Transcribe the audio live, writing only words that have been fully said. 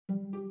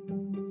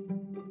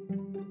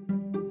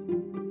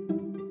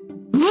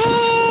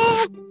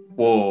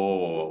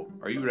Whoa,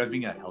 are you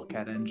revving a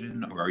Hellcat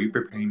engine or are you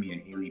preparing me a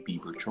Haley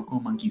Bieber Choco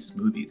Monkey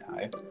smoothie,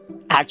 Ty?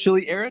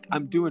 Actually, Eric,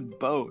 I'm doing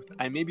both.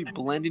 I may be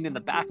blending in the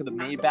back of the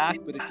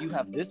Maybach, but if you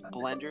have this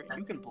blender,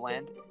 you can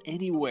blend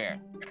anywhere.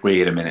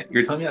 Wait a minute,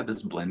 you're telling me that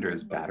this blender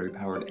is battery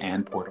powered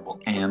and portable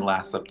and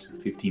lasts up to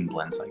 15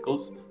 blend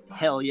cycles?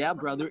 Hell yeah,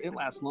 brother, it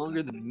lasts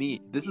longer than me.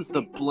 This is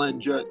the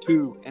BlendJet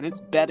 2, and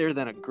it's better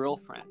than a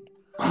girlfriend.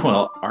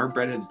 Well, our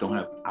breadheads don't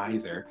have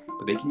either,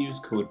 but they can use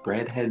code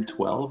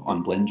BREADHEAD12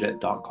 on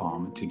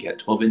blendjet.com to get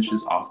 12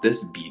 inches off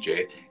this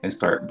BJ and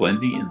start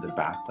blending in the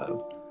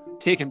bathtub.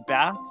 Taking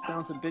baths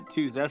sounds a bit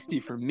too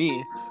zesty for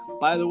me.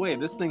 By the way,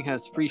 this thing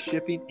has free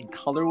shipping and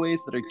colorways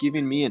that are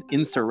giving me an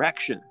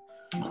insurrection.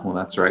 Well,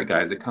 that's right,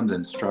 guys. It comes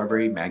in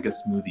Strawberry Manga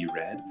Smoothie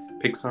Red,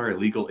 Pixar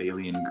Illegal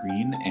Alien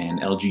Green, and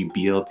LG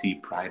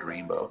BLT Pride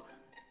Rainbow.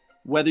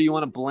 Whether you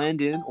want to blend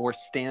in or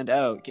stand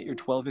out, get your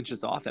 12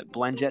 inches off at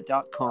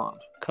blendjet.com.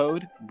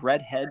 Code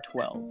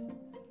BREADHEAD12.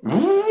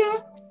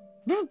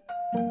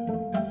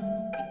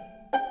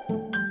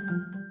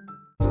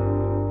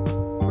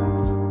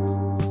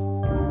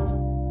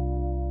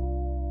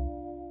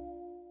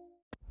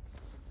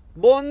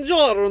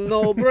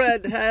 Buongiorno,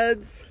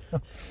 breadheads.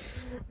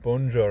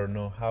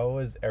 Buongiorno. How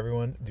is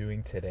everyone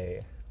doing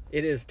today?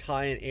 It is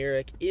Ty and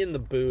Eric in the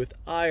booth,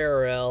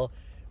 IRL.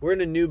 We're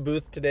in a new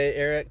booth today,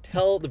 Eric.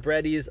 Tell the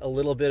breadies a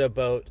little bit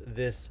about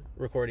this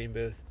recording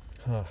booth.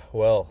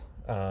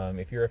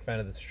 If you're a fan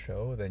of this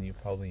show, then you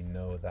probably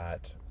know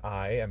that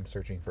I am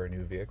searching for a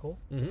new vehicle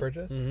to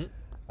purchase.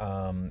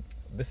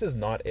 This is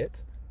not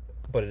it,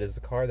 but it is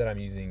the car that I'm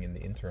using in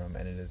the interim,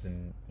 and it is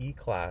an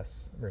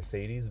E-Class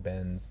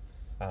Mercedes-Benz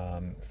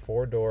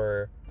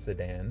 4-door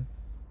sedan.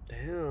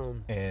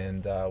 Damn.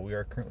 And we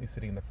are currently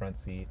sitting in the front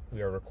seat.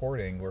 We are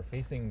recording. We're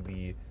facing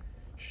the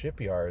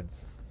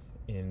shipyards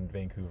in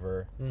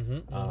Vancouver,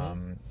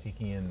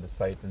 taking in the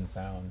sights and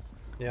sounds.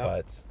 Yep.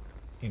 But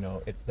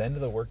it's the end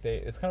of the workday.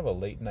 It's kind of a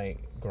late night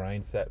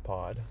grind set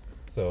pod.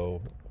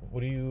 So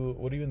what are you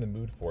in the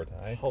mood for,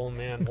 Ty? Oh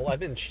man, well I've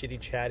been chitty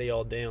chatty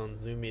all day on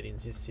Zoom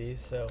meetings, you see.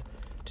 So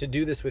to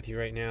do this with you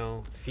right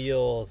now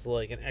feels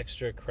like an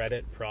extra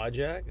credit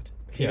project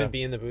to even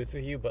be in the booth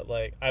with you. But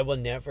like I will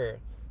never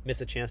miss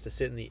a chance to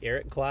sit in the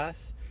Eric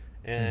class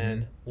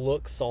and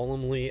look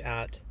solemnly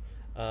at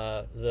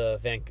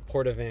the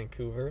Port of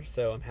Vancouver.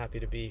 So I'm happy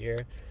to be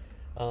here.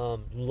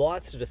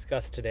 Lots to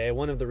discuss today.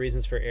 One of the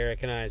reasons for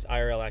Eric and I's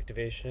IRL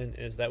activation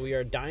is that we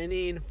are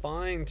dining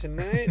fine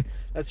tonight.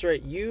 That's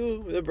right.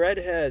 You, the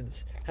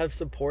breadheads, have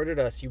supported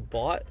us. You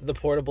bought the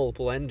portable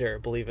blender,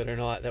 believe it or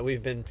not, that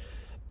we've been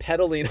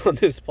peddling on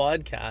this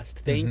podcast.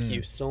 Thank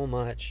you so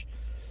much.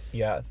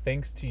 Yeah,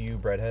 thanks to you,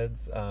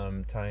 breadheads.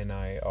 Ty and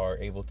I are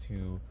able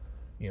to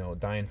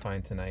dine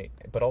fine tonight,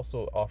 but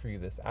also offer you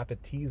this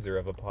appetizer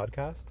of a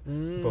podcast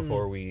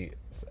before we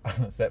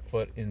set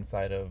foot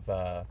inside of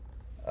a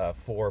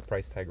 4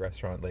 price tag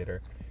restaurant later.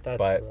 That's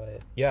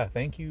right. Yeah,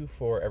 thank you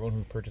for everyone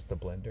who purchased a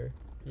blender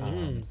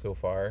so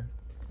far.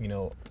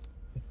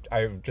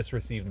 I just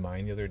received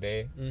mine the other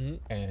day,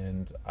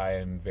 and I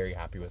am very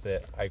happy with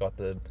it. I got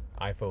the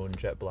iPhone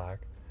Jet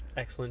Black.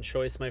 Excellent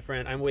choice, my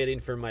friend. I'm waiting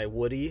for my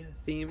Woody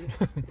themed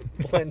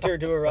blender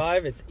to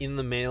arrive. It's in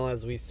the mail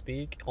as we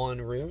speak, en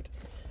route.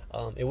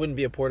 It wouldn't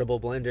be a portable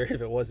blender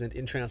if it wasn't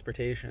in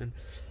transportation.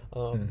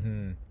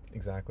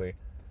 Exactly.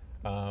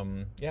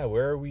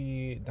 Where are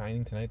we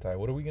dining tonight, Ty?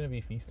 What are we going to be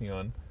feasting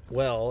on?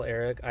 Well,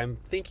 Eric, I'm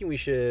thinking we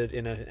should,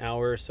 in an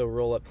hour or so,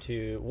 roll up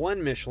to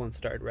one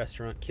Michelin-starred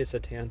restaurant, Kissa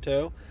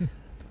Booth,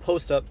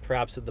 post up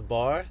perhaps at the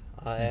bar,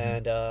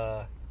 and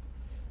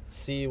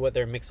see what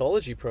their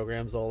mixology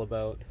program's all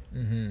about.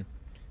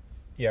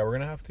 Yeah, we're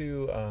gonna have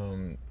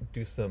to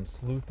do some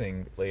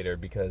sleuthing later,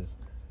 because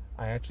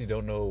I actually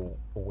don't know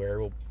where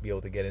we'll be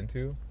able to get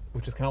into,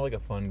 which is kind of like a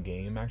fun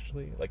game,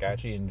 actually. Like, I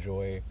actually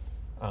enjoy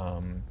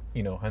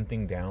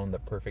hunting down the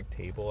perfect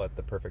table at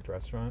the perfect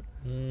restaurant.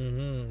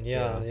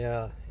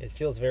 Yeah. It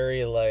feels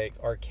very like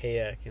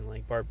archaic and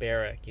like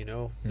barbaric,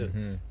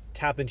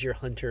 tap into your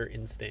hunter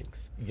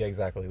instincts. Yeah,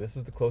 exactly. This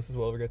is the closest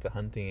we'll ever get to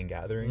hunting and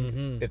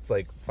gathering. It's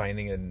like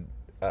finding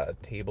a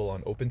table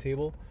on Open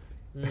Table,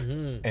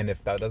 and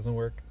if that doesn't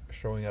work,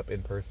 showing up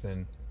in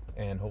person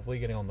and hopefully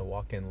getting on the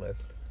walk-in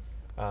list.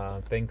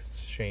 Thanks,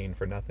 Shane,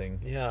 for nothing.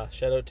 Yeah,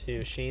 shout out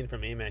to Shane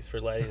from Amex for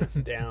letting us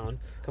down,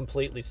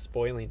 completely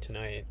spoiling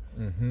tonight.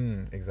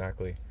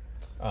 Exactly.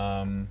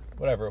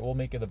 Whatever, we'll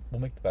make the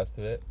best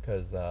of it,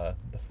 because the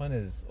fun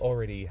is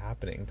already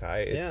happening, Ty.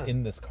 It's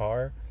in this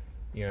car.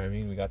 You know what I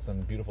mean? We got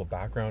some beautiful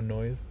background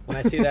noise. When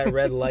I see that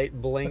red light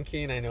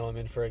blinking, I know I'm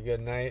in for a good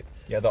night.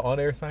 Yeah, the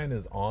on-air sign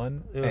is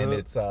on, and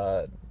it's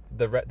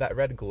that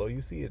red glow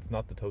you see, it's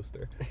not the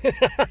toaster.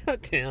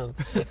 Damn.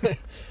 I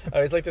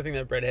always like to think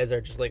that breadheads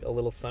are just like a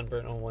little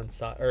sunburn on one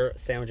side, or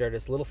sandwich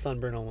artists, a little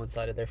sunburn on one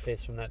side of their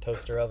face from that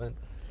toaster oven.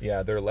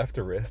 Yeah, their left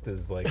wrist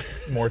is like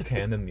more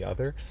tan than the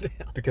other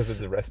because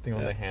it's resting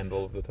on the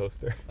handle of the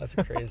toaster. That's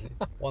crazy.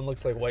 One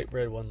looks like white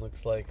bread, one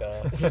looks like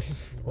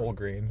whole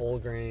grain. Whole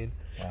grain.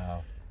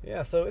 Wow.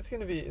 Yeah, so it's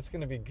gonna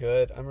be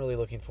good. I'm really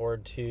looking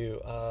forward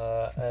to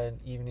an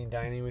evening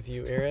dining with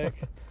you, Eric.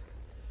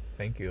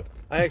 Thank you.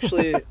 I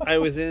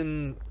was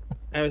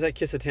at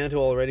Kissa Booth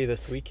already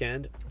this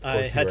weekend.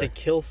 I had to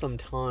kill some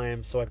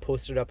time, so I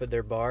posted up at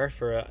their bar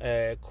for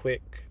a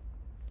quick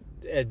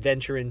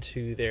adventure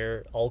into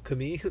their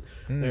alchemy.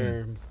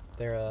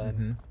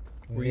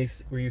 Were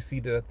you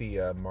seated at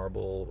the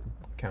marble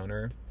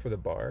counter for the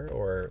bar,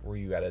 or were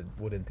you at a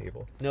wooden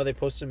table? No, they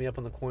posted me up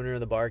on the corner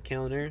of the bar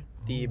counter.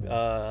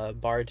 The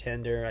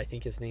bartender, I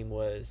think his name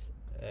was...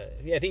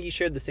 I think he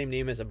shared the same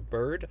name as a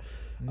bird.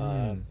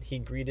 He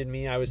greeted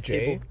me. I was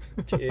Jay?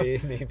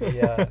 Maybe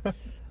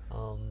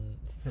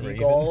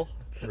seagull,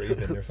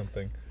 Raven or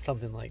something.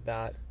 Something like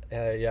that.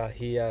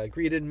 He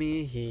greeted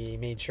me. He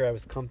made sure I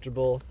was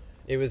comfortable.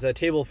 It was a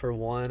table for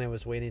one. I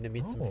was waiting to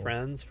meet some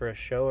friends for a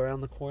show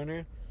around the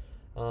corner.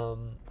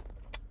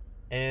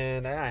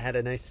 And I had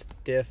a nice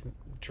stiff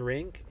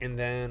drink, and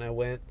then I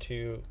went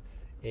to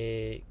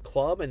a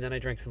club, and then I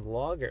drank some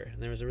lager,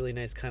 and there was a really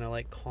nice kind of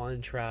like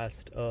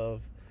contrast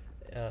of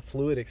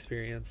fluid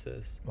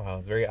experiences. Wow,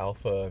 it's very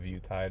alpha of you,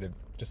 Ty, to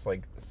just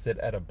like sit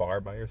at a bar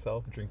by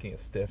yourself drinking a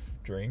stiff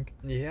drink.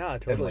 Yeah,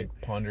 totally. And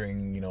like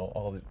pondering,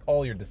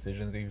 all your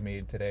decisions that you've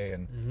made today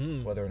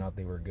and whether or not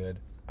they were good.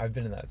 I've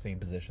been in that same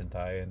position,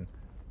 Ty, and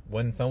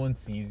when someone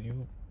sees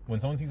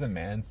a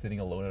man sitting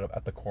alone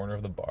at the corner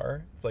of the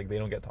bar, it's like they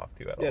don't get talked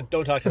to at all. Yeah,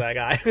 don't talk to that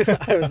guy.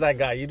 I was that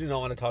guy. You do not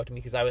want to talk to me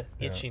because I was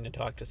itching to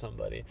talk to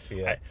somebody.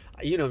 Yeah.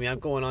 You know me.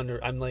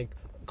 I'm like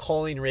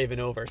calling Raven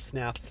over.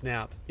 Snap.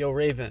 Yo,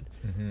 Raven,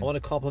 I want to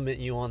compliment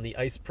you on the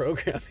ice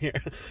program here.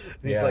 And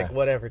he's like,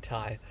 whatever,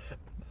 Ty.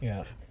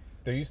 Yeah.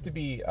 There used to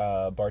be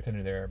a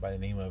bartender there by the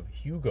name of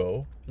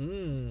Hugo,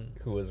 who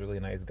was a really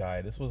nice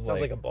guy. This was sounds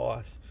like a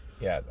boss.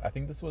 Yeah, I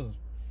think this was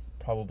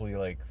probably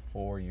like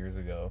 4 years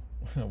ago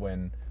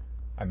when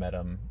I met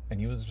him, and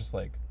he was just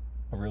like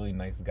a really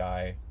nice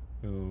guy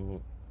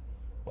who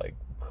like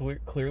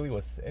clearly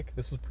was sick.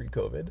 This was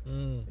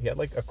pre-COVID. He had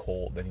like a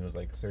cold, and he was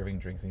like serving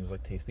drinks, and he was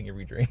like tasting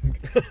every drink.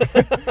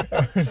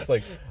 I'm just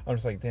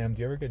like, damn, do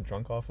you ever get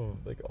drunk off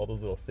of like all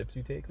those little sips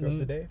you take throughout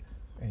the day?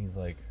 And he's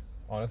like,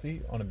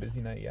 honestly, on a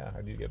busy night, yeah,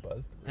 I do get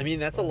buzzed. I mean,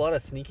 that's a lot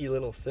of sneaky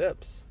little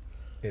sips.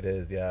 It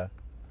is, yeah.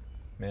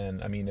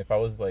 Man, I mean, if I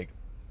was like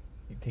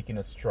taking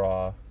a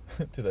straw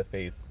to the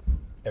face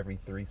every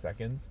 3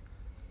 seconds,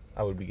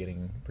 I would be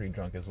getting pretty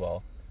drunk as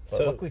well.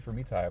 But luckily for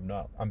me, Ty,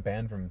 I'm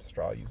banned from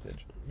straw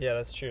usage. Yeah,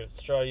 that's true.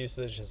 Straw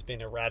usage has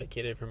been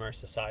eradicated from our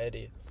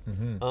society.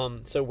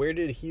 So where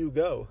did Hugh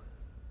go?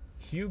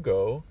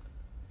 Hugo,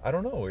 I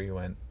don't know where he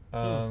went.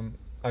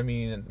 I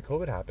mean,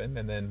 COVID happened,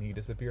 and then he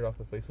disappeared off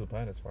the face of the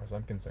planet as far as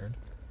I'm concerned.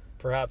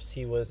 Perhaps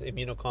he was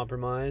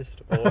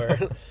immunocompromised,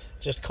 or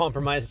just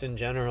compromised in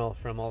general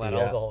from all that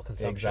alcohol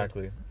consumption.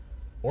 Exactly.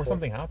 Or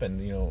something happened,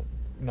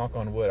 knock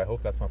on wood. I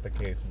hope that's not the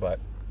case, but,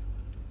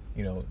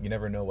 you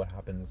never know what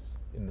happens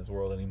in this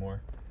world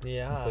anymore.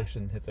 Yeah.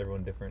 Inflation hits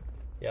everyone different.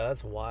 Yeah,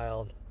 that's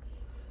wild.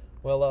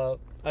 Well,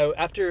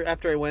 after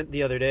I went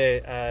the other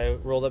day, I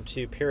rolled up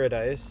to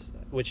Paradise,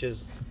 which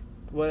is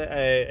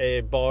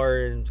a bar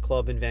and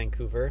club in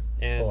Vancouver.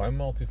 And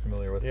I'm all too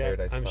familiar with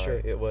Paradise. I'm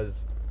sure. It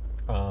was,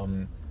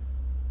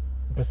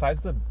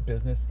 besides the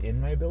business in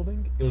my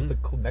building, it was the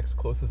next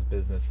closest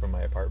business from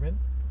my apartment.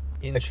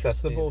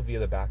 Accessible via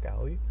the back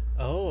alley.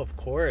 Oh, of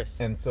course.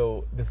 And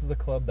so this is a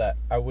club that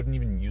I wouldn't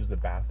even use the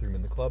bathroom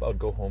in the club. I would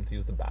go home to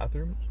use the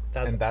bathroom.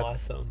 That's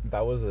awesome.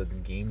 That was a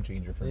game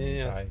changer for me,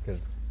 Ty,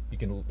 because you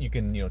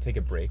can take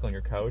a break on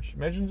your couch.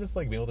 Imagine just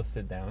like being able to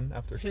sit down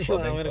after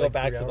clubbing. I'm gonna go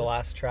back for the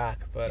last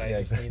track, but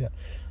I just need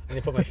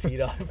to put my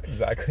feet up.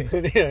 Exactly.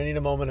 I need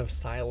a moment of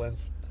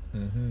silence.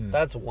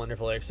 That's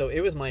wonderful. So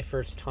it was my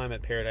first time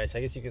at Paradise.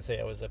 I guess you could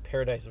say I was a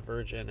Paradise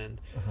virgin, and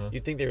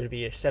you'd think there would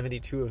be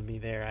 72 of me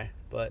there,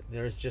 but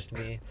there was just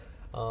me.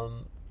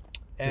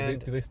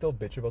 Do they still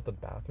bitch about the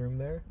bathroom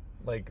there?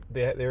 Like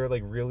they were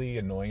like really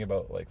annoying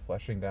about like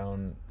flushing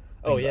down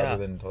things other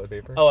than toilet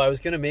paper. I was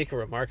gonna make a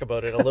remark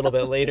about it a little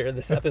bit later in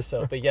this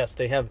episode, but yes,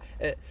 they have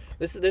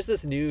there's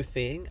this new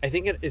thing. I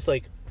think it is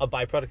like a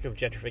byproduct of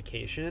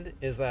gentrification,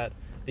 is that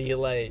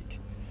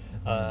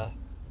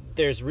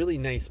there's really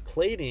nice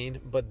plating,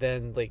 but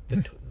then like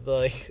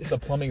the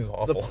plumbing's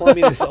awful. The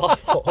plumbing is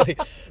awful. Like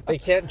they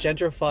can't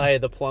gentrify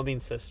the plumbing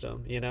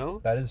system,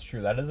 That is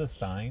true. That is a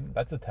sign.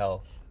 That's a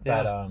tell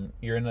that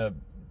you're in a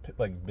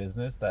like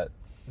business that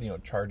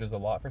charges a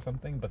lot for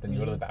something, but then you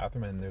go to the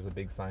bathroom and there's a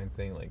big sign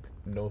saying like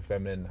no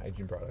feminine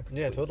hygiene products.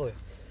 Yeah, please. Totally.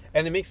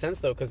 And it makes sense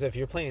though, because if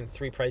you're playing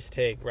 3 price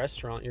tag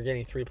restaurant, you're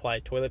getting 3-ply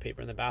toilet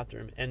paper in the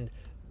bathroom, and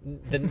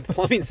the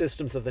plumbing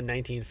systems of the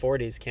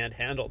 1940s can't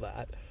handle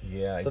that.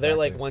 Yeah, so they're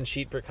like 1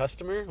 sheet per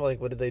customer. Like,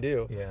 what did they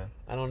do? Yeah,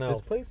 I don't know.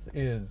 This place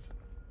is,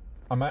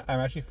 I'm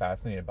actually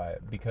fascinated by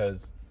it,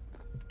 because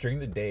during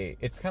the day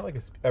it's kind of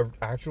like a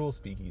actual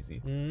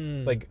speakeasy.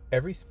 Like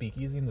every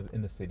speakeasy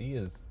in the city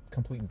is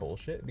complete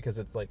bullshit, because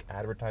it's like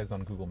advertised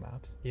on Google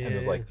Maps, and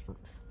there's like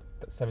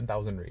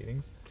 7,000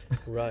 ratings.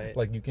 Right.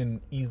 Like you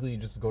can easily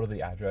just go to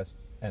the address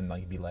and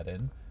like be let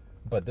in,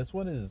 but this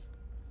one is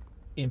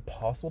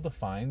impossible to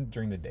find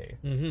during the day.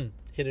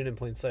 Hidden in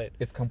plain sight.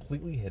 It's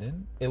completely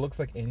hidden. It looks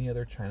like any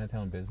other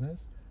Chinatown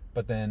business,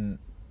 but then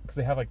because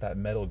they have like that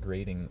metal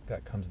grating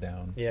that comes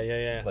down. Yeah.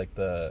 It's like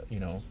the, you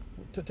know,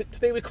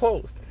 today we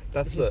closed.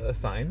 That's the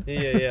sign.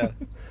 Yeah.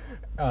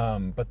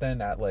 But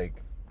then at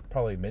like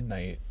probably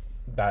midnight,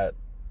 that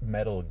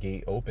metal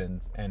gate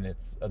opens and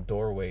it's a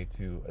doorway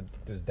to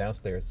this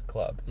downstairs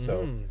club.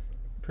 So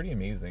pretty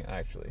amazing,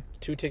 actually.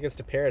 2 tickets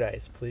to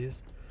paradise,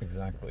 please.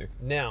 Exactly.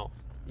 Now,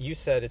 you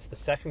said it's the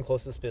second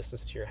closest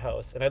business to your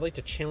house, and I'd like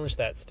to challenge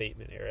that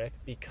statement, Eric,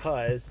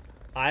 because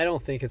I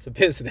don't think it's a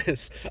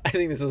business. I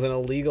think this is an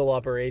illegal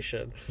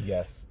operation.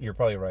 Yes, you're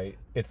probably right.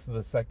 It's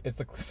the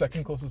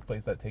second closest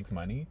place that takes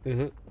money,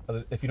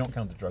 if you don't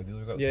count the drug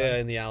dealers outside. Yeah,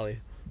 in the alley.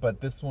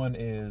 But this one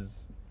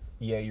is,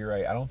 yeah, you're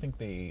right. I don't think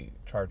they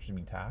charged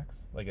me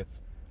tax. Like There's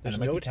and it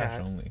might no be cash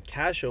tax. only.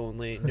 Cash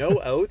only.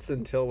 No outs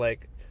until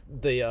like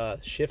the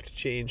shift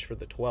change for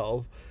the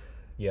 12.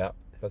 Yeah,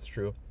 that's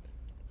true.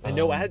 And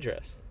no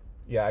address.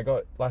 Yeah,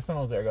 last time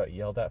I was there, I got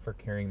yelled at for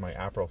carrying my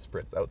Aperol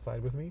spritz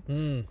outside with me.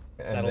 And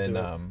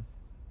then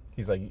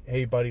he's like,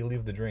 "Hey, buddy,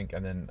 leave the drink."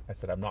 And then I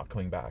said, "I'm not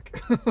coming back."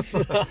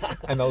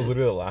 And that was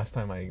literally the last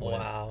time I went.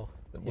 Wow.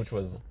 Which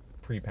was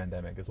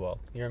pre-pandemic as well.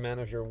 You're a man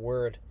of your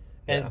word.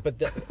 And Yeah.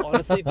 But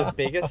honestly, the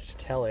biggest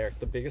tell, Eric,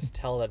 that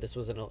this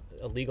was an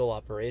illegal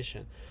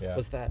operation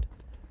was that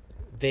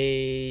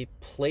they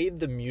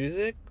played the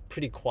music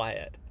pretty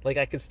quiet. Like,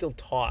 I could still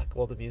talk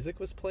while the music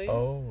was playing.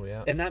 Oh,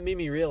 yeah. And that made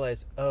me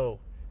realize,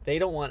 they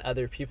don't want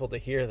other people to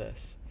hear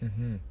this.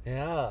 Mm-hmm.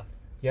 Yeah.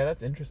 Yeah,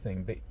 that's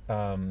interesting.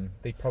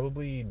 They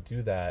probably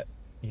do that,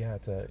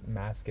 to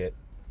mask it.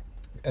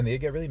 And they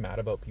get really mad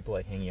about people,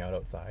 like, hanging out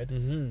outside.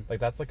 Mm-hmm. Like,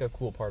 that's, like, a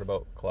cool part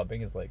about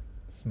clubbing is, like,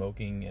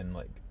 smoking and,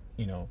 like,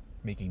 you know,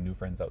 making new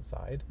friends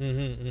outside.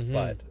 Mm-hmm.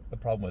 But the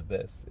problem with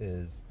this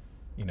is,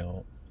 you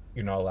know,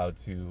 you're not allowed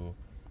to,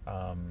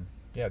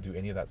 do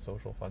any of that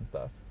social fun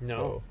stuff. No.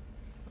 So,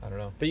 I don't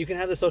know. But you can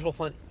have the social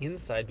fun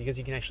inside because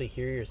you can actually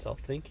hear yourself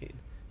thinking.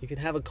 You can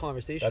have a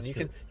conversation. That's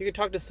true. You can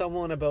talk to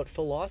someone about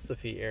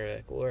philosophy,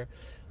 Eric, or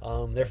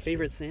their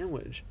favorite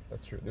sandwich.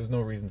 That's true. There's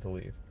no reason to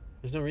leave.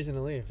 There's no reason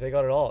to leave. They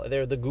got it all.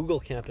 They're the Google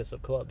campus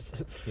of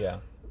clubs. Yeah.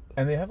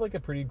 And they have like a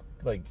pretty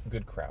like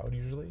good crowd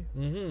usually.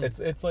 Mm-hmm.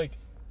 It's like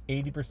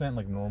 80%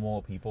 like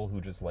normal people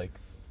who just like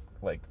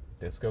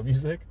disco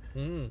music,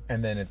 and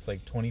then it's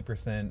like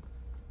 20%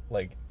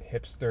 like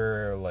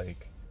hipster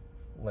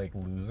like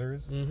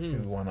losers who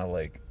want to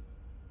like,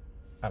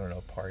 I don't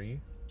know, party.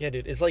 Yeah,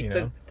 dude, it's like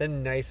the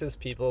nicest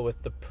people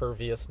with the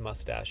pervious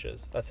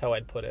mustaches. That's how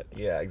I'd put it.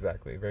 Yeah,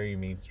 exactly. Very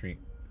Main Street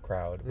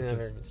crowd, which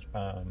is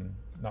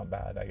not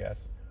bad, I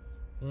guess.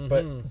 Mm-hmm.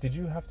 But did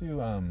you have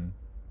to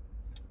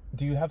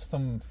do you have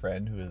some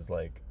friend who is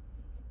like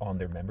on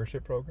their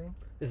membership program?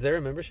 Is there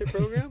a membership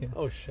program? Yeah.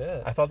 Oh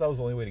shit. I thought that was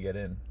the only way to get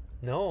in.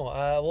 No,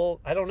 well,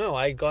 I don't know.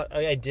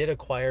 I did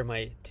acquire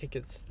my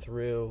tickets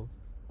through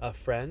a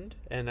friend,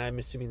 and I'm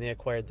assuming they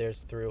acquired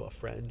theirs through a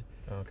friend.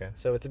 Okay.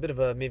 So it's a bit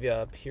of maybe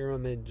a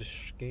pyramid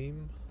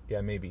scheme.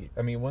 Yeah, maybe.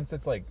 I mean, once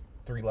it's like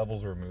 3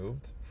 levels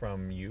removed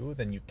from you,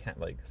 then you can't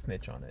like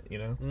snitch on it, you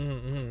know?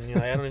 Mm-hmm.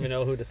 Yeah, I don't even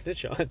know who to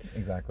snitch on.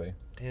 Exactly.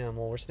 Damn.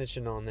 Well, we're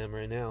snitching on them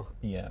right now.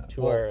 Yeah.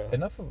 Our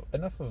enough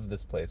of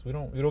this place. We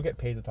don't get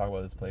paid to talk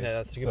about this place. Yeah,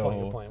 that's a good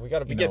point. Good point.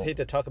 We get paid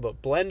to talk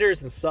about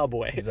blenders and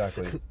Subway.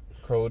 Exactly.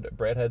 Code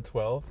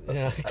breadhead12.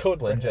 Yeah. Code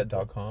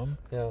blendjet.com.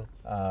 Yeah.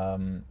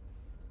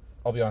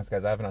 I'll be honest,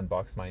 guys. I haven't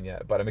unboxed mine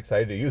yet, but I'm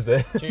excited to use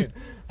it. Dude,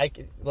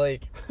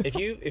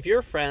 if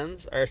your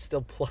friends are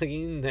still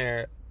plugging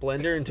their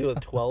blender into a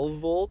 12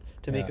 volt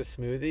to make a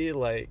smoothie,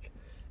 like,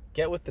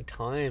 get with the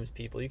times,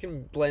 people. You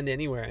can blend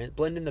anywhere.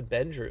 Blend in the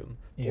bedroom.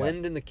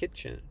 Blend in the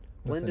kitchen.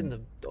 Blend in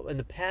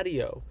the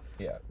patio.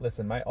 Yeah.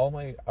 Listen, all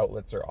my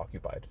outlets are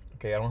occupied.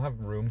 Okay, I don't have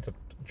room to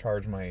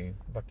charge my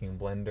fucking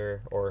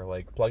blender or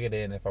like plug it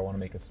in if I want to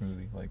make a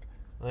smoothie. Like,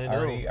 I know.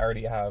 I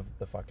already have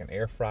the fucking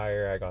air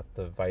fryer. I got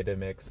the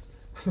Vitamix.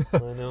 I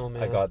know,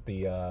 man. I got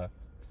the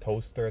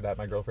toaster that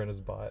my girlfriend has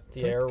bought.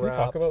 The Can we wrap.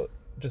 talk about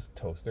just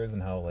toasters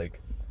and how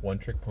like one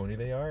trick pony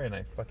they are, and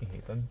I fucking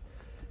hate them.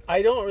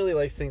 I don't really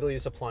like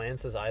single-use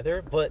appliances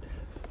either, but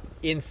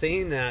in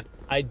saying that,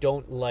 I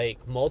don't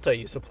like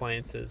multi-use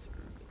appliances.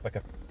 Like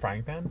a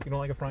frying pan? You don't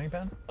like a frying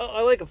pan? Oh,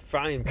 I like a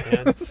frying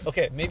pan.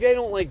 Okay, maybe I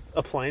don't like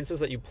appliances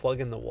that you plug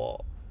in the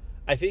wall.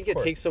 I think it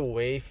takes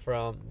away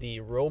from the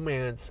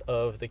romance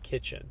of the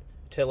kitchen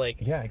to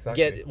like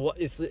exactly.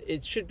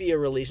 It should be a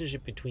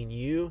relationship between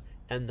you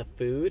and the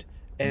food,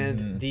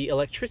 and the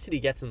electricity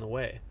gets in the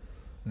way.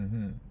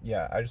 Mm-hmm.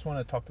 Yeah, I just want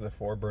to talk to the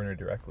 4-burner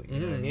directly. You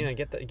know what I mean? Yeah,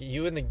 get that.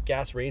 You and the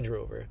gas Range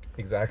Rover.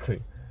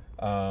 Exactly.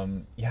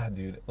 Yeah,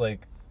 dude.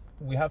 Like,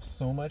 we have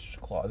so much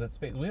closet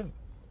space.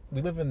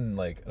 We live in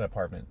like an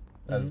apartment,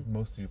 as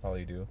most of you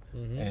probably do,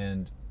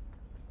 and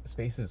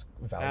space is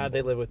valuable.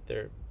 They live with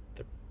their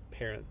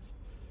parents.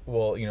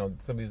 Well, you know,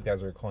 some of these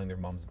guys are calling their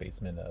mom's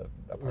basement a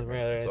apartment.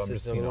 Right, so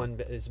I'm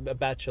just, it's a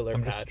bachelor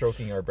I'm pad. just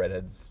stroking our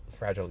breadhead's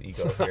fragile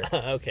ego here.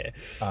 Okay.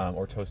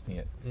 Or toasting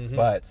it.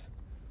 But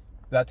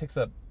that takes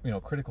up, you know,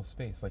 critical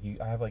space. Like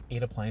I have like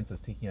 8 appliances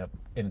taking up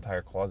an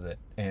entire closet,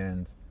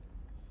 and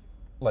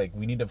like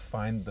we need to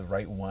find the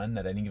right one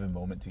at any given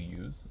moment to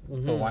use.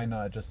 But why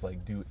not just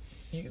like do?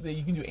 You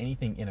can do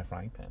anything in a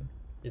frying pan.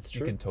 It's true.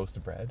 You can toast a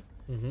bread.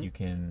 You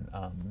can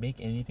make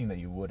anything that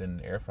you would in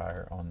an air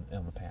fryer on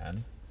the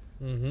pan.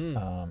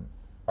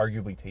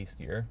 Arguably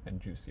tastier and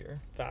juicier.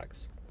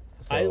 Facts.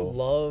 So, I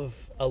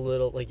love a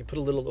little, like you put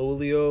a little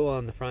oleo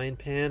on the frying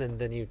pan and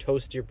then you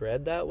toast your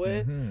bread that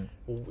way.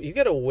 You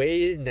get a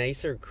way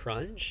nicer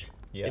crunch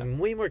and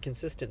way more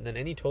consistent than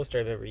any toaster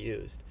I've ever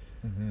used.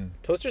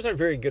 Toasters aren't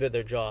very good at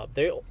their job.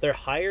 They're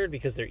hired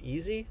because they're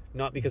easy,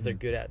 not because they're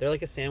good at it. They're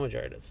like a sandwich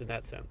artist in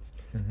that sense.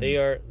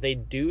 They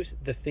do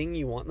the thing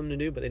you want them to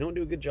do, but they don't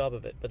do a good job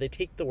of it. But they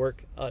take the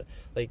work,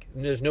 like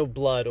there's no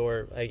blood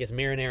or I guess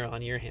marinara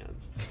on your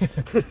hands.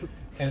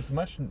 And it's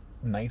much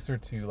nicer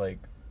to like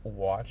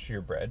watch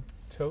your bread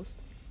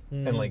toast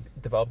and like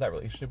develop that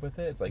relationship with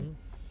it. It's like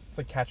it's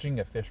like catching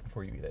a fish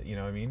before you eat it, you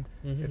know what I mean?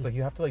 It's like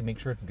you have to like make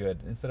sure it's good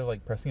instead of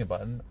like pressing a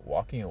button,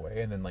 walking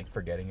away, and then like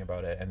forgetting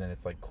about it, and then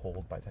it's like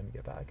cold by the time you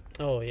get back.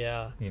 Oh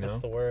yeah, you know?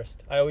 That's the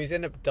worst. I always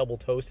end up double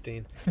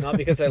toasting, not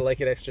because I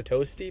like it extra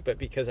toasty, but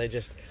because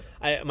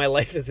my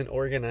life isn't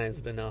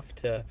organized enough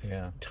to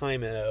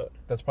time it out.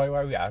 That's probably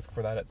why we ask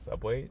for that at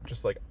Subway,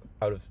 just like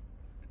out of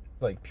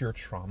like pure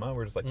trauma.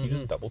 We're just like, you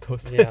just double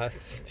toast it. Yeah,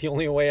 it's the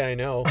only way I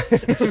know.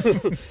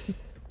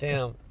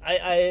 Damn.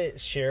 I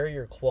share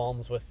your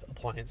qualms with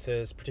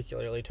appliances,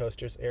 particularly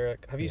toasters,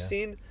 Eric. Have you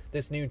seen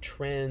this new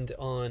trend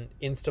on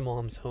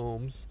Instamom's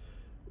homes,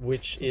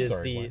 which is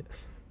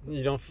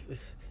you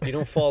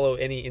don't follow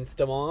any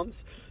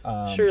Instamoms?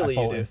 Surely I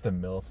follow you do.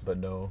 Insta MILFs, but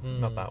no,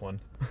 not that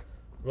one.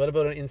 What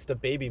about an Insta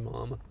baby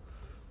mom?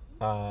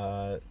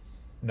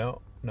 No,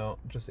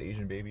 just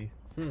Asian baby.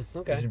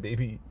 Okay. Asian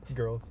baby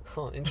girls.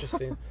 Huh,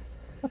 interesting.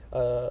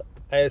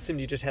 I assumed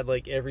you just had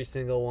like every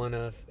single one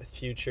of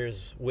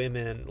Future's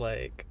women,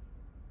 like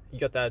you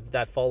got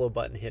that follow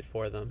button hit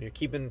for them. You're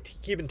keeping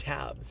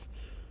tabs.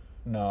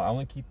 No, I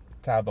only keep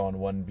tab on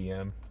one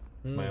BM.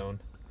 It's my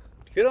own.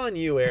 Good on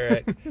you,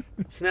 Eric.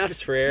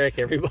 Snaps for Eric,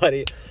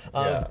 everybody.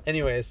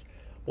 Anyways,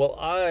 well,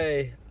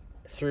 I,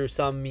 through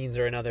some means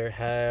or another,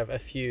 have a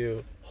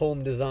few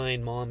home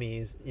design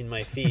mommies in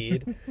my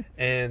feed,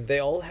 and they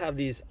all have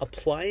these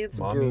appliance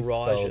Mommy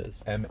garages.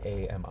 Spelled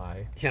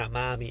MAMI. Yeah,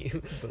 mommy.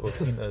 The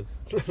Latinas.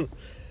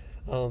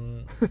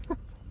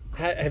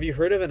 Have you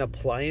heard of an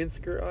appliance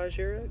garage,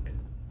 Eric?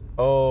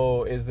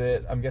 Oh, is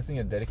it? I'm guessing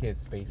a dedicated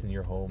space in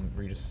your home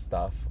where you just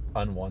stuff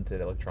unwanted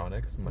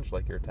electronics, much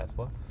like your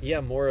Tesla. Yeah,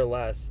 more or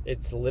less.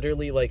 It's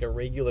literally like a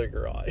regular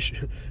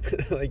garage.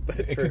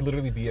 It could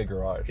literally be a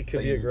garage. It could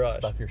be a garage.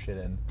 Stuff your shit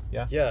in.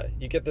 Yeah. Yeah,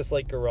 you get this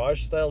like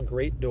garage style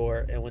grate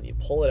door, and when you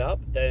pull it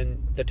up,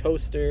 then the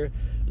toaster,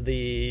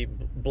 the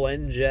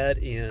blend jet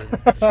in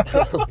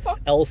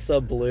Elsa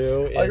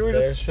Blue is we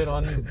there. just shit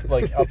on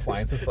like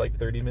appliances for like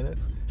 30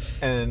 minutes,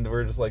 and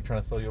we're just like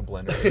trying to sell you a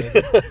blender.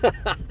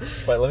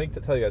 But let me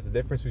tell you guys the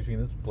difference between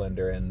this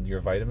blender and your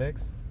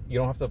Vitamix. You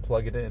don't have to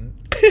plug it in.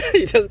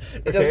 It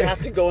doesn't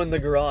have to go in the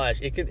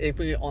garage. It can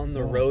be on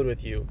the road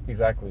with you.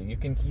 Exactly. You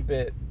can keep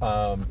it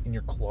in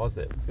your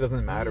closet. It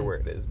doesn't matter where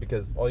it is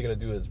because all you gotta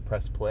do is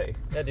press play.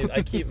 Yeah, dude.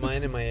 I keep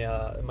mine in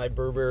my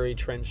Burberry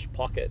trench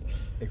pocket.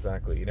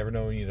 Exactly. You never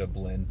know when you need to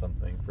blend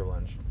something for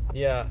lunch.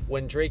 Yeah.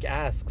 When Drake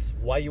asks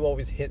why you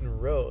always hitting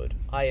road,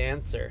 I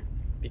answer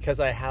because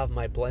I have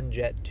my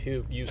BlendJet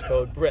tube. Use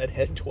code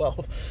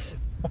BREADHEAD12.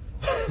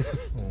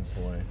 Oh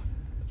boy.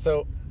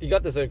 So you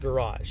got this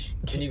garage,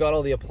 and you got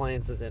all the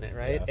appliances in it,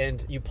 right? Yeah.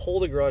 And you pull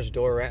the garage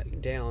door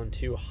down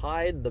to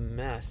hide the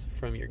mess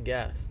from your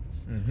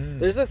guests.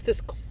 There's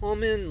this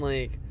common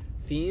like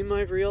theme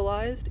I've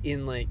realized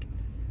in like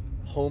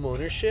home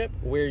ownership,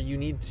 where you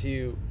need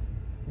to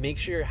make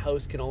sure your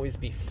house can always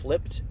be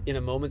flipped in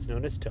a moment's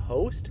notice to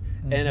host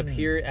and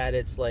appear at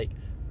its like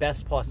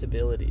best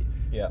possibility.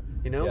 Yeah.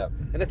 You know? Yeah.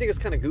 And I think it's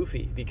kind of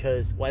goofy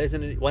because why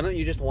don't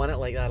you just want it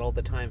like that all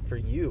the time for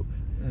you?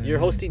 You're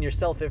hosting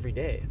yourself every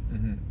day.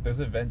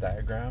 There's a Venn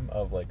diagram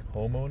of like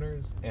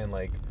homeowners and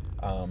like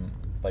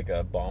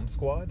a bomb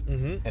squad,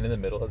 and in the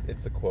middle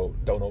it's a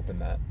quote, "Don't open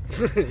that."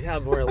 Yeah,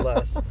 more or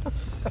less.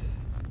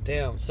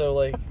 Damn. So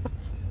like,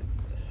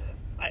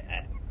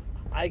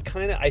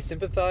 I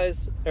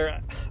sympathize, or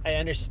I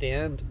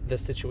understand the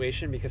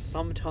situation, because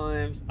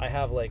sometimes I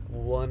have like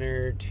one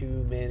or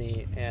too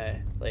many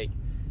like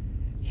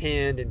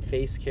hand and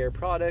face care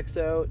products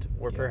out,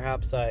 or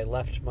perhaps I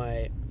left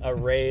my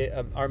array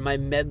or my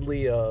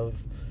medley of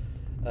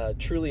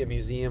truly a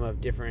museum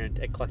of different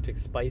eclectic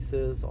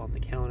spices on the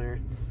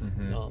counter.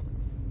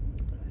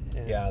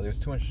 Yeah, there's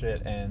too much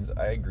shit, and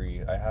I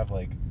agree. I have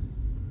like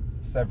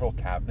several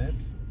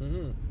cabinets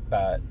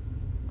that,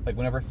 like,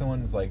 whenever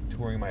someone's like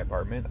touring my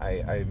apartment,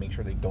 I make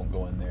sure they don't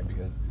go in there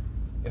because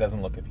it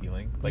doesn't look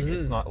appealing. Like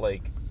it's not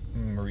like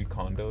Marie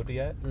Kondo'd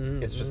yet.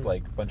 It's just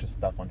like a bunch of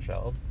stuff on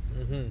shelves,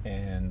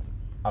 and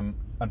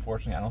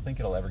unfortunately I don't think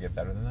it'll ever get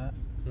better than that.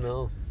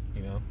 No,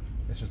 you know,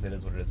 it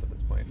is what it is at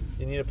this point.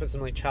 You need to put some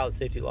like child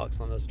safety locks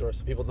on those doors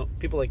so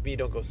people like me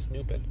don't go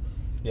snooping.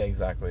 Yeah,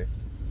 exactly.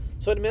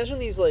 So I'd imagine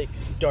these like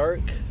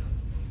dark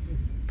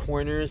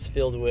corners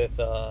filled with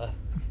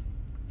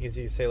as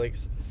you say, like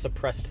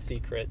suppressed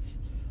secrets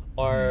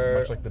are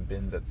much like the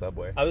bins at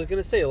Subway. I was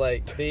gonna say,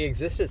 like, they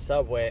exist at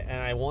Subway,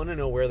 and I want to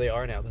know where they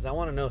are now, because I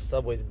want to know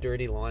Subway's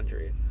dirty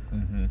laundry.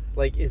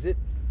 Like, is it,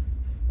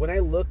 when I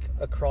look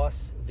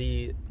across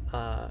the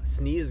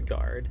sneeze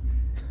guard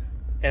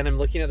and I'm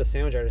looking at the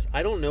sandwich artist,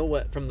 I don't know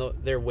what, from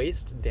their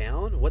waist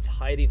down, what's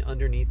hiding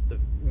underneath the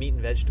meat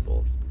and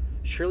vegetables.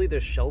 Surely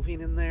there's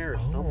shelving in there or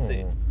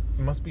something.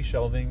 It must be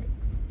shelving.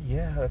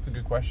 Yeah, that's a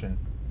good question.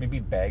 Maybe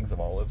bags of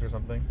olives or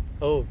something.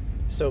 Oh,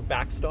 so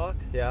backstock?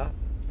 Yeah.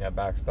 Yeah,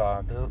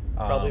 backstock. No,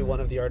 probably one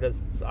of the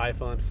artist's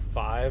iPhone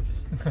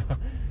 5s.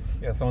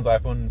 Yeah, someone's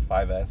iPhone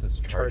 5S is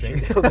charging.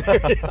 down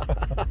there.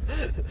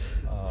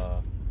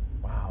 Yeah.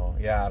 Wow.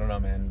 Yeah, I don't know,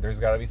 man. There's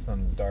got to be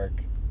some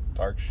dark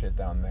shit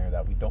down there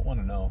that we don't want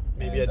to know.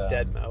 Maybe a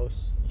dead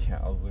mouse. Yeah,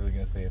 I was literally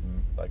going to say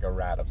like a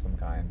rat of some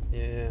kind.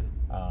 Yeah.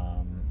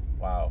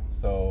 Wow.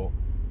 So,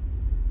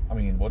 I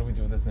mean, what do we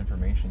do with this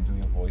information? Do we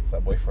avoid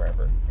Subway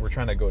forever? We're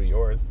trying to go to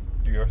your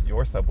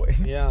Subway.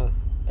 Yeah.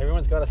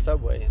 Everyone's got a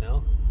Subway, you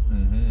know?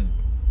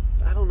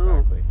 I don't know.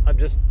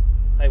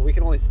 Exactly. We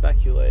can only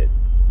speculate.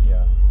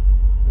 Yeah.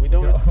 We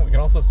can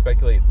also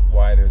speculate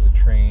why there's a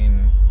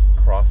train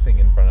crossing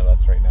in front of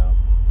us right now.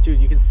 Dude,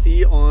 you can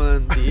see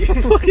on the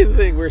fucking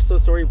thing. We're so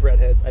sorry,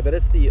 breadheads. I bet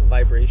it's the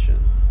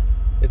vibrations.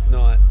 It's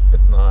not.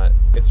 It's not.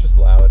 It's just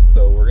loud.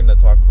 So we're gonna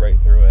talk right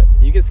through it.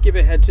 You can skip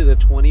ahead to the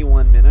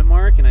 21-minute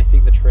mark, and I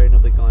think the train will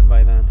be gone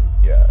by then.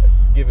 Yeah,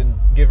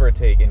 give or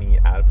take any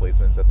ad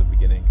placements at the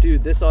beginning.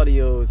 Dude, this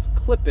audio's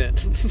clipping.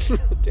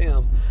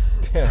 Damn.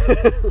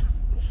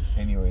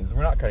 Anyways,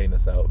 we're not cutting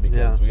this out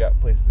because we got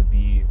places to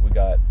be. We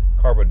got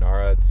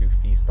carbonara to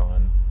feast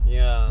on.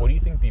 Yeah. What do you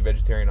think the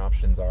vegetarian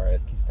options are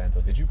at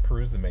Pistanto? Did you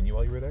peruse the menu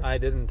while you were there? I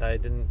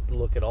didn't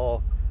look at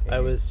all. Dang. I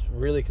was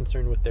really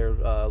concerned with their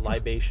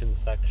libation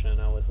section.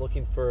 I was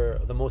looking for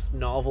the most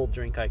novel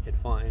drink I could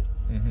find.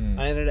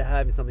 I ended up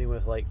having something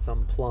with like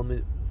some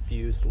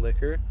plum-infused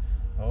liquor.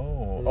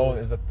 Oh,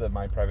 is that the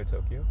My Private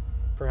Tokyo?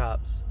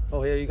 Perhaps.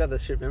 Oh yeah, you got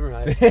this shit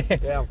memorized.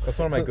 Damn. That's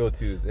one of my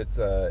go-tos. It's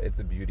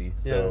a beauty.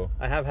 So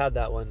yeah, I have had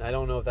that one. I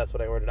don't know if that's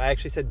what I ordered. I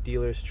actually said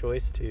dealer's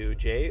choice to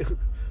Jay.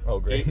 Oh,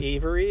 great.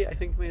 Avery, I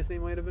think his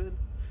name might have been.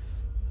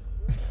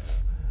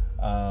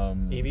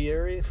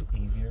 Aviary?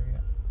 Aviary.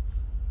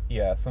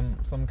 Yeah, some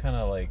kind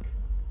of like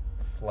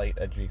flight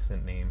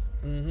adjacent name.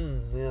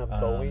 Yeah,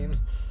 Boeing.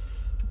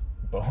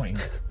 Bowen.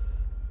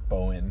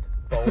 Bowen.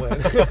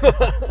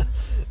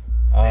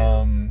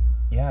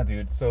 Yeah,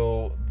 dude.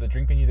 So the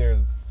drink menu there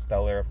is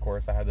stellar, of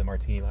course. I had the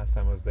martini last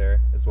time I was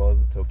there, as well as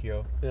the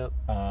Tokyo. Yep.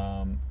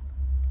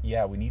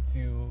 Yeah, we need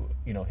to,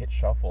 hit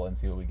shuffle and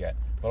see what we get.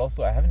 But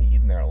also, I haven't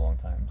eaten there in a long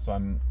time, so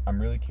I'm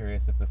really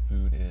curious if the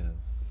food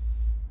is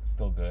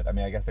still good. I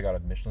mean, I guess I got a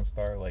Michelin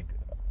star like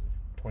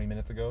 20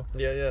 minutes ago.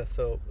 Yeah.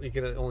 So you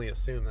can only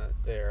assume that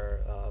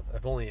they're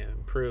have only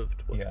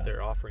improved what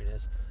their offering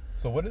is.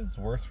 So what is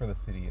worse for the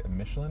city, a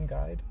Michelin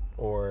guide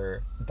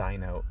or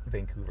Dine Out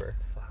Vancouver?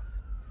 Fuck.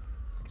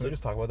 Can we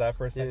just talk about that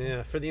for a second?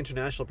 Yeah. For the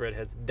international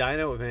breadheads, Dine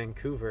Out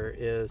Vancouver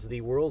is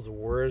the world's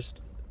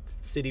worst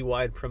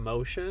citywide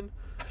promotion.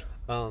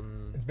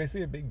 It's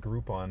basically a big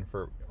Groupon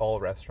for all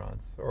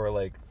restaurants or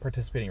like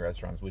participating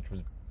restaurants, which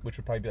would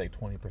probably be like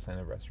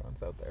 20% of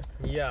restaurants out there.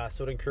 Yeah,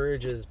 so it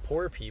encourages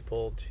poor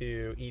people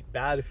to eat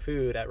bad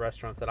food at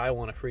restaurants that I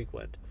want to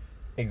frequent.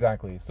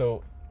 Exactly.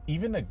 So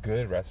even a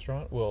good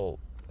restaurant will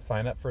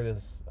sign up for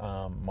this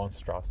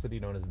monstrosity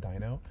known as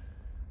Dine Out.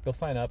 They'll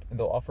sign up and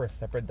they'll offer a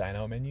separate Dine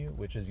Out menu,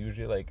 which is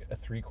usually like a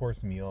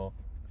 3-course meal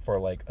for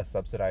like a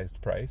subsidized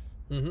price.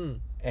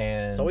 And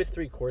it's always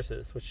 3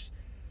 courses, which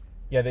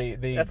they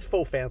that's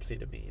faux fancy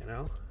to me,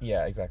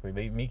 Yeah, exactly.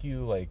 They make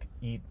you like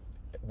eat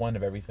one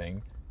of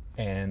everything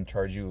and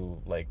charge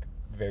you like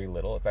very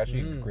little. It's actually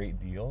a great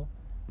deal,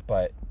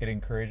 but it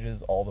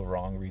encourages all the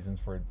wrong reasons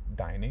for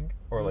dining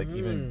or like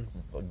even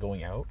like,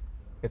 going out.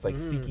 It's like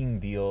seeking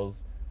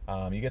deals.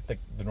 You get the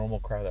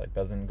normal crowd that like,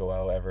 doesn't go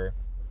out ever,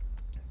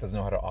 doesn't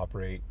know how to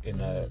operate in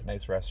a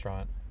nice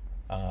restaurant,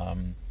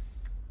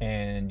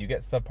 and you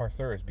get subpar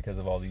service because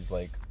of all these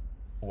like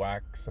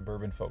whack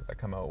suburban folk that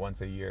come out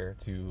once a year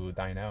to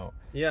dine out.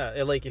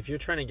 Yeah, like if you're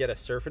trying to get a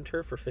surf and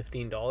turf for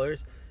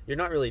 $15, you're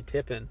not really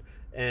tipping,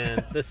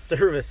 and the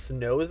service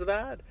knows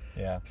that.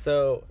 Yeah.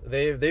 So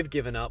they've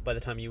given up by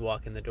the time you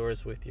walk in the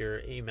doors with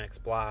your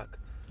Amex Black.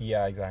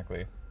 Yeah,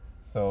 exactly.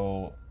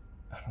 So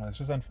I don't know, it's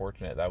just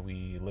unfortunate that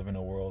we live in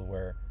a world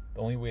where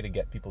the only way to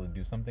get people to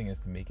do something is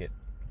to make it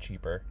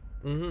cheaper.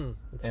 It's and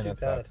too that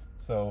bad. sucks.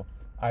 So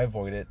I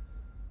avoid it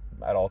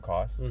at all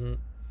costs.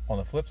 On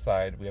the flip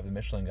side, we have the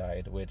Michelin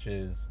Guide, which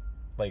is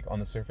like on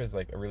the surface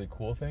like a really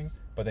cool thing,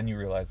 but then you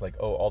realize like,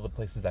 oh, all the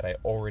places that I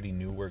already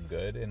knew were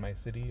good in my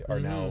city are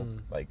now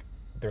like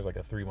there's like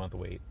a 3-month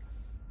wait.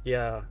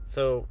 Yeah,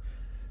 so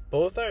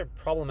both are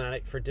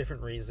problematic for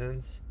different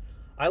reasons.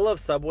 I love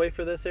Subway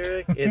for this,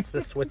 Eric. It's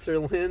the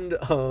Switzerland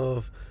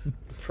of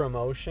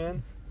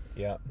promotion.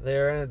 Yeah,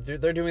 they're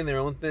doing their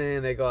own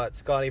thing. They got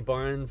Scotty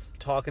Barnes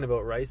talking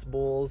about rice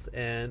bowls,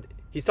 and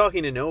he's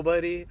talking to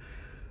nobody.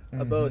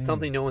 about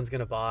something no one's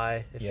gonna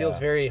buy. It feels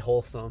very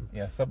wholesome.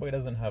 Yeah, Subway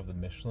doesn't have the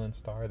Michelin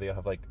star; they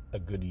have like a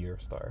Goodyear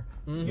star.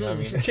 Mm-hmm. You know what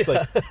I mean?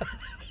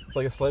 It's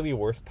like a slightly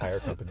worse tire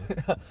company.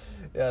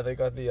 Yeah, they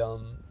got the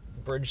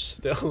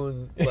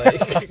Bridgestone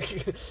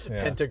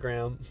like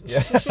pentagram.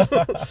 Yeah,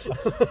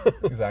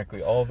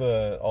 exactly. All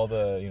the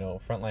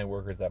frontline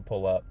workers that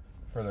pull up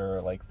for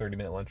their like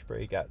 30-minute lunch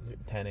break at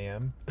 10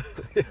 a.m.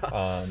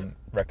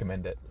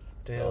 Recommend it.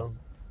 Damn. So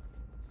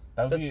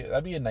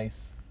that'd be a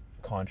nice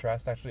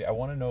contrast. Actually, I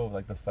want to know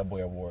like the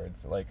Subway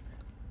awards, like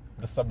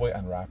the Subway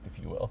Unwrapped, if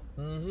you will.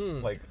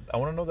 Mm-hmm. Like I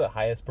want to know the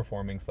highest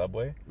performing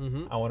Subway.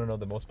 Mm-hmm. I want to know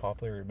the most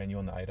popular menu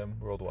on the item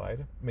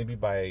worldwide, maybe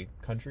by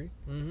country.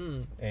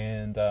 Mm-hmm.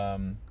 And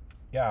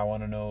I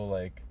want to know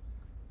like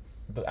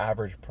the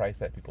average price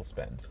that people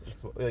spend.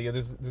 So,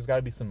 there's got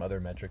to be some other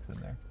metrics in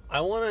there.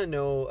 I want to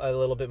know a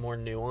little bit more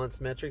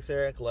nuanced metrics,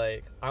 Eric.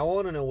 Like I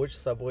want to know which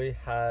Subway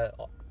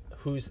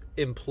whose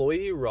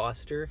employee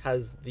roster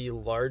has the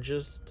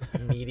largest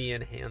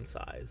median hand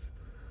size.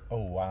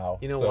 Oh wow!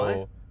 You know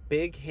what?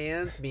 Big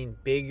hands mean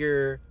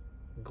bigger,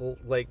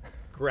 like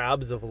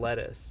grabs of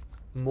lettuce,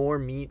 more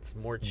meats,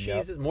 more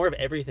cheeses, more of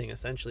everything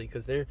essentially,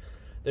 because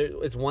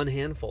it's one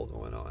handful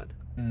going on.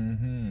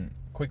 Mm-hmm.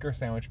 Quicker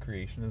sandwich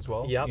creation as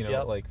well.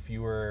 Yep. Like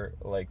fewer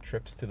like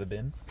trips to the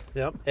bin.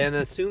 Yep. And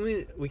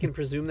we can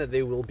presume that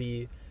they will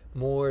be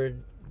more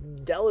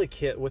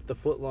delicate with the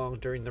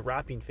footlong during the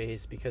wrapping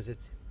phase, because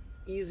it's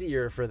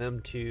easier for them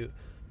to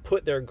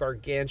put their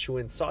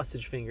gargantuan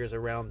sausage fingers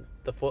around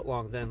the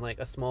footlong than like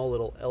a small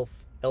little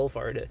elf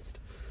artist.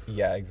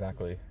 Yeah,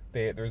 exactly.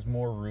 There's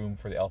more room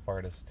for the elf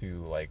artist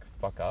to like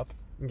fuck up.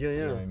 Yeah.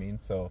 You know what I mean?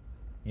 So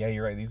yeah,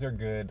 you're right. These are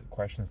good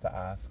questions to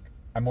ask.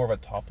 I'm more of a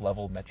top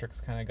level metrics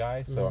kind of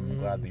guy, so I'm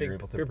glad that you're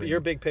able to bring... You're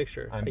big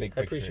picture. I'm big picture.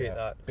 I appreciate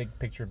that. Big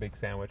picture, big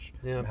sandwich.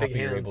 Yeah, I'm big happy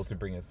hands. you're able to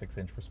bring a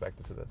 6-inch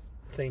perspective to this.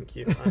 Thank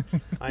you.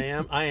 I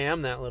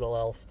am that little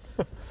elf.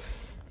 This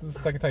is the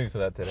second time you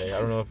said that today.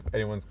 I don't know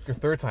if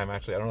third time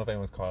actually. I don't know if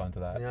anyone's caught on to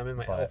that. Yeah, I'm in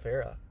my elf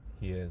era.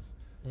 He is.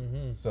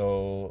 Mm-hmm.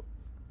 So,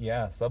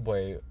 yeah,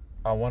 Subway.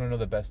 I want to know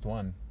the best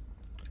one.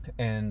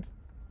 And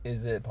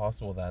is it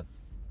possible that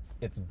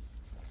it's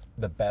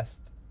the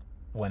best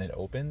when it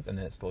opens and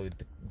then it slowly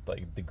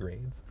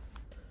degrades,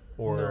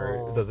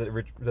 or does it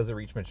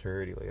reach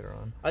maturity later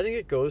on? I think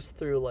it goes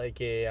through like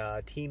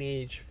a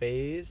teenage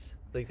phase.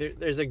 Like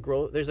there's a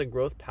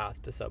growth path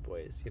to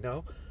Subways, you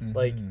know. Mm-hmm.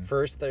 Like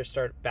first they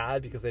start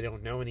bad because they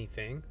don't know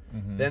anything.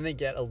 Mm-hmm. Then they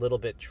get a little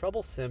bit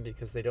troublesome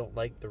because they don't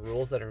like the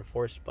rules that are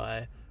enforced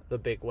by the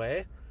big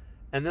way,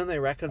 and then they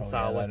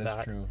reconcile with that.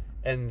 Is true.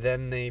 And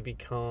then they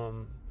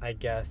become, I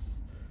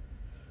guess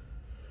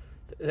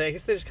they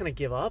just kind of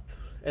give up.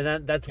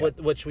 And that's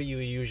what you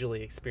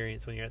usually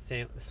experience when you're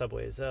at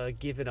Subway's,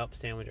 giving up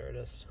sandwich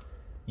artist.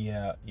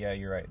 Yeah,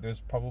 you're right. There's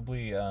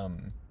probably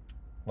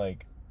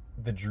like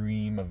the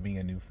dream of being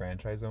a new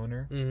franchise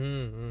owner,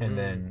 and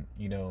then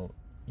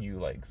you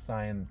like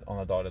sign on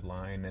a dotted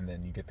line, and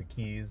then you get the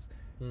keys,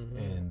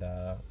 and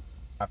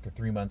after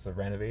 3 months of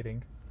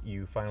renovating,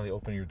 you finally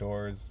open your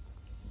doors,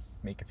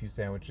 make a few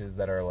sandwiches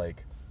that are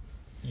like,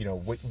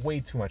 way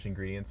too much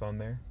ingredients on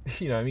there.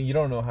 I mean, you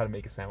don't know how to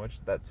make a sandwich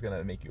that's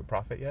gonna make you a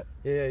profit yet.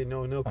 Yeah,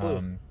 no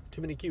clue.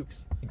 Too many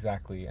cukes.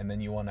 Exactly. And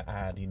then you want to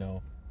add, you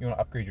want to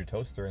upgrade your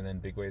toaster, and then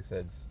Big Way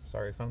says,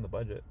 sorry, it's not on the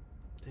budget.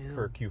 Damn.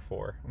 For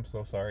Q4. I'm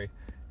so sorry.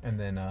 And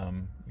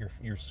then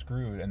you're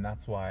screwed, and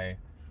that's why,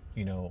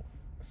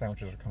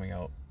 sandwiches are coming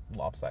out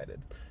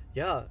lopsided.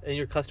 Yeah, and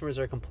your customers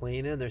are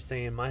complaining. They're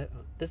saying,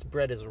 this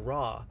bread is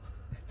raw.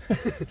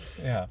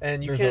 Yeah,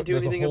 and you can't do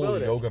anything about it.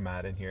 There's a whole yoga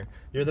mat in here.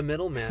 You're the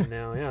middleman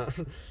now. Yeah.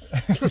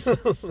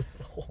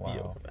 There's a whole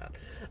yoga mat.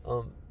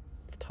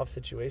 It's a tough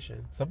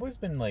situation. Subway's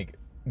been like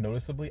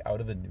noticeably out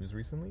of the news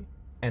recently,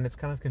 and it's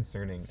kind of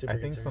concerning. I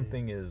think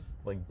something is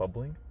like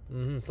bubbling.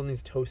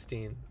 Something's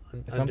toasting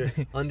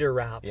under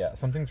wraps. Yeah,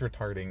 something's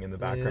retarding in the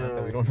background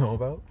that we don't know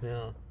about.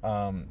 Yeah.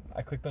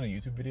 I clicked on a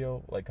YouTube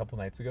video like a couple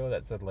nights ago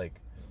that said like,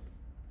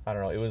 I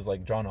don't know, it was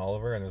like John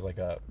Oliver, and there's like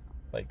a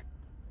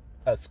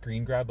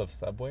screen grab of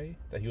Subway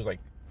that he was like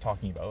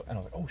talking about, and I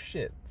was like, oh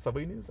shit,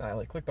 Subway news, and I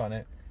like clicked on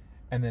it,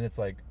 and then it's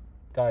like,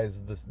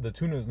 guys, the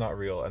tuna is not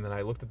real, and then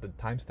I looked at the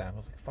timestamp. I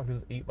was like, fuck, this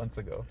is 8 months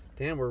ago.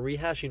 Damn, we're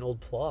rehashing old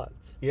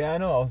plots. Yeah, I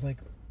know. I was like,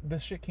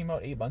 this shit came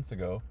out 8 months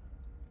ago,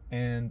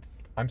 and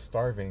I'm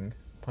starving,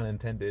 pun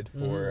intended,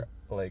 for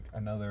like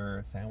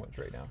another sandwich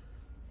right now.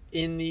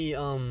 In the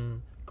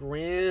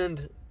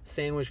grand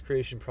sandwich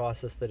creation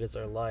process that is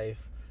our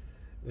life,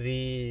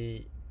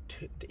 the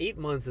 8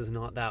 months is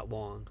not that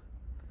long.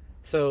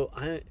 So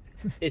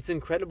it's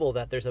incredible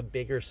that there's a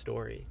bigger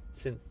story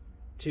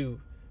to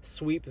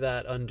sweep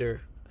that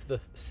under the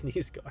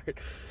sneeze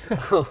guard.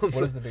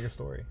 What is the bigger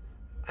story?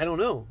 I don't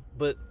know,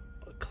 but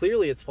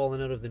clearly it's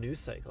fallen out of the news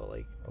cycle.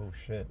 Like, oh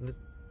shit.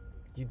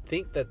 You'd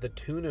think that the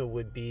tuna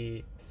would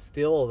be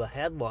still the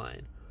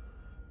headline.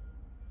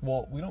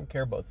 Well, we don't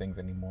care about things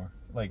anymore.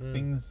 Like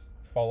things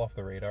fall off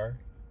the radar.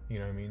 You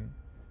know what I mean?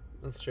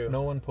 That's true.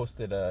 No one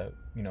posted a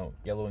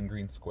yellow and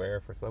green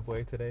square for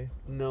Subway today.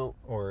 No.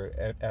 Or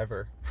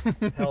ever.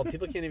 Hell,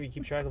 people can't even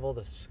keep track of all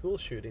the school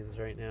shootings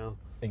right now.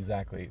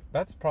 Exactly.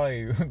 That's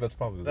probably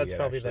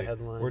the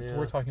headline.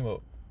 We're talking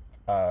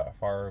about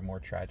far more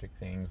tragic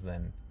things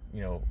than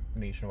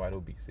nationwide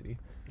obesity.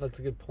 That's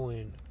a good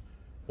point.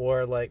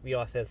 Or like the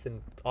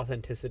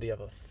authenticity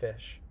of a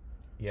fish.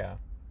 Yeah.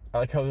 I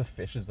like how the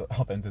fish's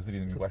authenticity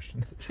is in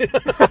question.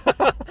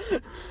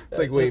 It's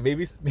like, wait,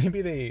 maybe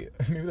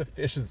the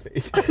fish is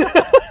fake.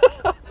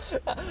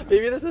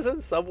 Maybe this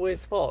isn't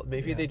Subway's fault.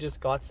 Maybe they just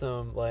got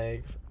some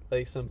like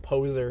some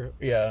poser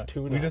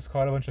tuna. We just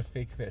caught a bunch of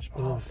fake fish.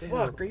 Oh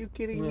fuck, are you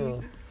kidding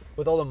me?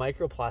 With all the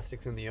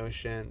microplastics in the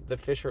ocean, the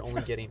fish are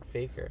only getting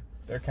faker.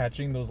 They're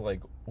catching those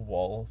like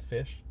wall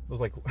fish.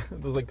 Those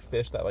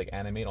fish that like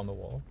animate on the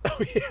wall.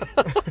 Oh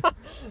yeah.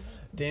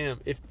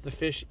 Damn, if the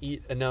fish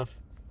eat enough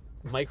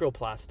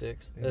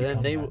microplastics,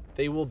 then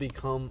they will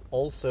become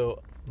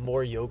also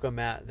more yoga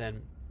mat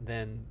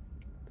than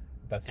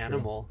that's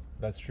animal. True.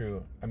 That's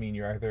true. I mean,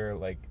 you either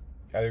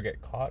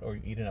get caught or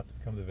you eat enough to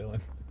become the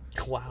villain.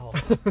 Wow.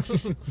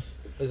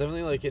 There's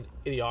definitely like an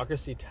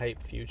idiocracy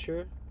type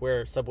future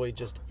where Subway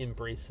just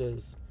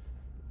embraces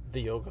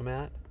the yoga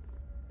mat,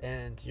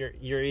 and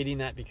you're eating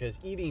that because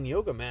eating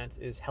yoga mats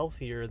is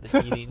healthier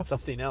than eating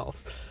something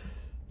else.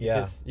 Yeah.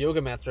 Because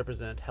yoga mats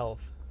represent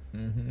health.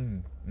 Mm-hmm.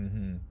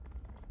 Mm-hmm.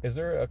 Is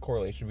there a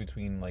correlation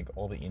between like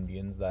all the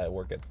Indians that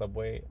work at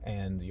Subway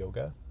and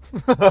yoga?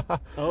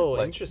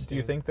 Oh, interesting. Do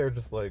you think they're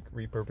just like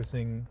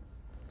repurposing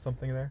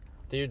something there?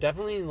 They're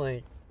definitely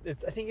like I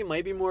think it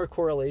might be more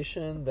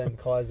correlation than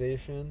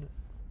causation,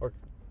 or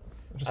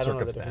just I don't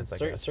circumstance,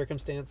 know,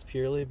 circumstance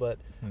purely. But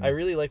I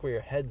really like where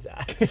your head's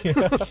at.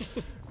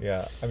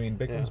 Yeah. I mean,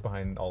 Bikram's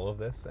behind all of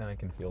this, and I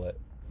can feel it.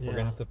 Yeah. We're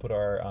gonna have to put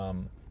our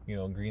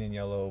green and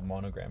yellow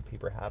monogram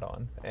paper hat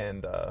on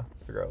and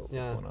figure out what's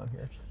going on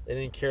here. They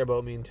didn't care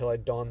about me until I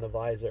donned the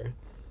visor.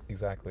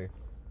 Exactly.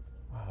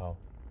 Wow.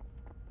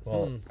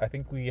 Well, I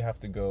think we have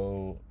to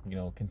go,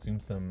 consume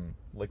some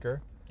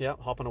liquor. Yeah,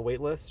 hop on a wait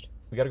list.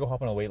 We got to go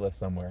hop on a wait list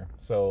somewhere.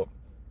 So,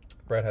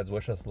 Breadheads,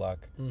 wish us luck.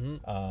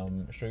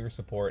 Mm-hmm. Show your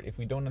support. If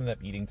we don't end up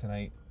eating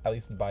tonight, at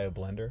least buy a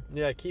blender.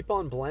 Yeah, keep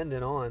on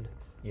blending on.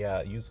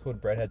 Yeah, use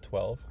code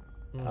Breadhead12.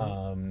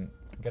 Mm-hmm.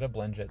 Get a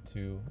BlendJet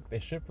 2. They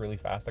ship really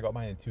fast. I got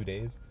mine in 2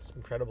 days. It's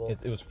incredible.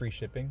 It was free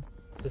shipping.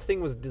 This thing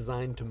was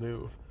designed to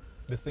move.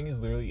 This thing is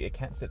literally, it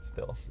can't sit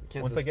still.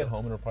 Once I get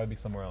home, it'll probably be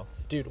somewhere else.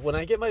 Dude, when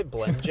I get my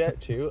BlendJet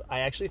 2,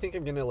 I actually think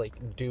I'm going to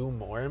like do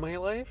more in my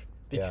life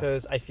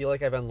because I feel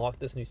like I've unlocked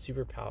this new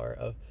superpower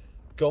of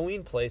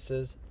going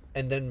places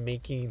and then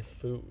making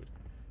food.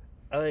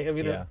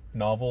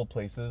 Novel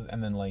places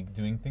and then like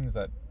doing things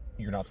that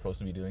you're not supposed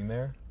to be doing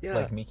there. Yeah.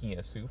 Like making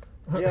a soup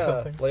or yeah.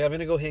 something. Like I'm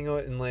going to go hang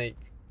out in like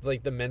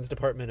the men's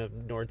department of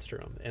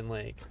Nordstrom and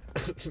like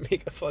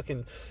make a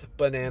fucking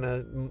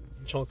banana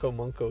chonko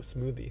munko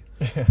smoothie.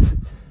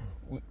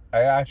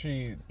 I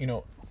actually,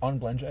 on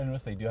BlendJet, I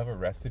noticed they do have a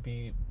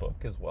recipe book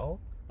as well.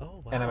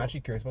 Oh, wow. And I'm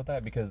actually curious about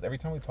that because every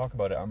time we talk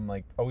about it, I'm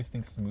like, always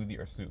think smoothie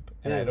or soup.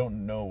 And I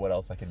don't know what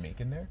else I can make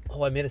in there.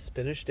 Oh, I made a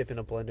spinach dip in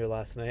a blender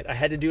last night. I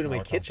had to do it in my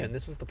kitchen.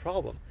 This was the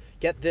problem.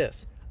 Get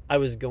this. I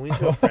was going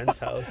to a friend's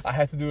house. I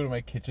had to do it in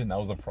my kitchen. That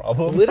was a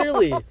problem.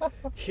 Literally.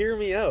 Hear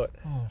me out.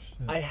 Oh,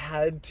 shit. I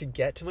had to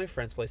get to my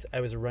friend's place.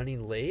 I was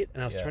running late,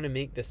 and I was trying to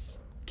make this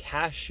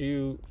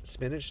cashew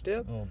spinach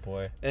dip. Oh,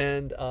 boy.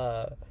 And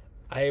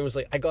I was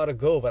like, I gotta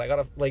go, but I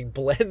gotta like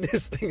blend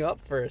this thing up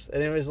first.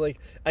 And it was like,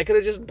 I could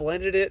have just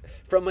blended it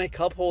from my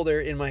cup holder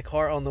in my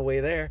car on the way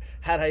there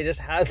had I just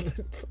had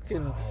the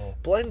fucking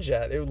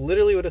BlendJet. It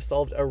literally would have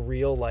solved a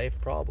real life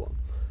problem.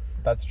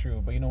 That's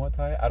true. But you know what,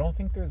 Ty? I don't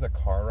think there's a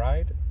car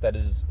ride that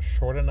is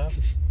short enough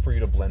for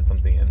you to blend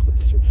something in.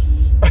 That's true.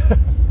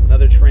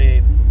 Another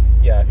train.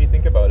 Yeah, if you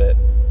think about it,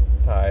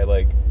 Ty,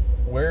 like,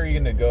 where are you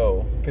going to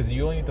go? Because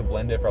you only need to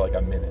blend it for like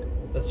a minute.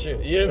 That's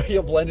true.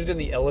 You'll blend it in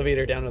the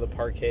elevator down to the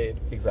parkade.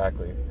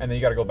 Exactly. And then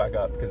you got to go back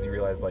up because you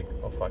realize, like,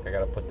 oh, fuck, I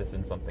got to put this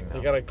in something now.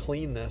 You got to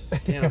clean this.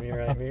 Damn, you're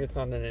right. Maybe it's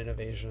not an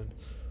innovation.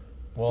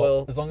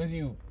 Well, as long as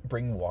you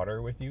bring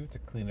water with you to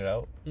clean it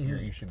out,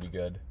 you should be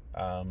good.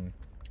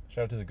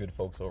 Shout out to the good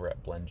folks over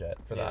at BlendJet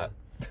for that.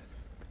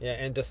 Yeah,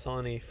 and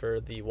Dasani for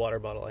the water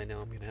bottle I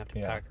know I'm going to have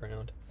to pack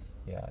around.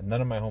 Yeah,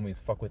 none of my homies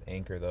fuck with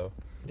Anchor, though.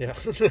 Yeah,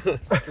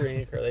 screw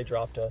Anchor. They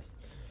dropped us.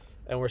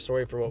 And we're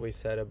sorry for what we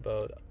said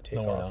about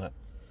Takeoff. No, we're not.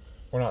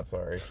 We're not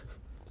sorry.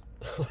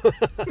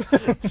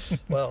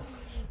 Well,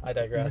 I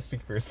digress.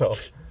 Speak for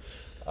yourself.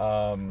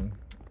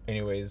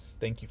 Anyways,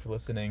 thank you for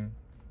listening.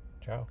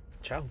 Ciao.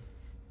 Ciao.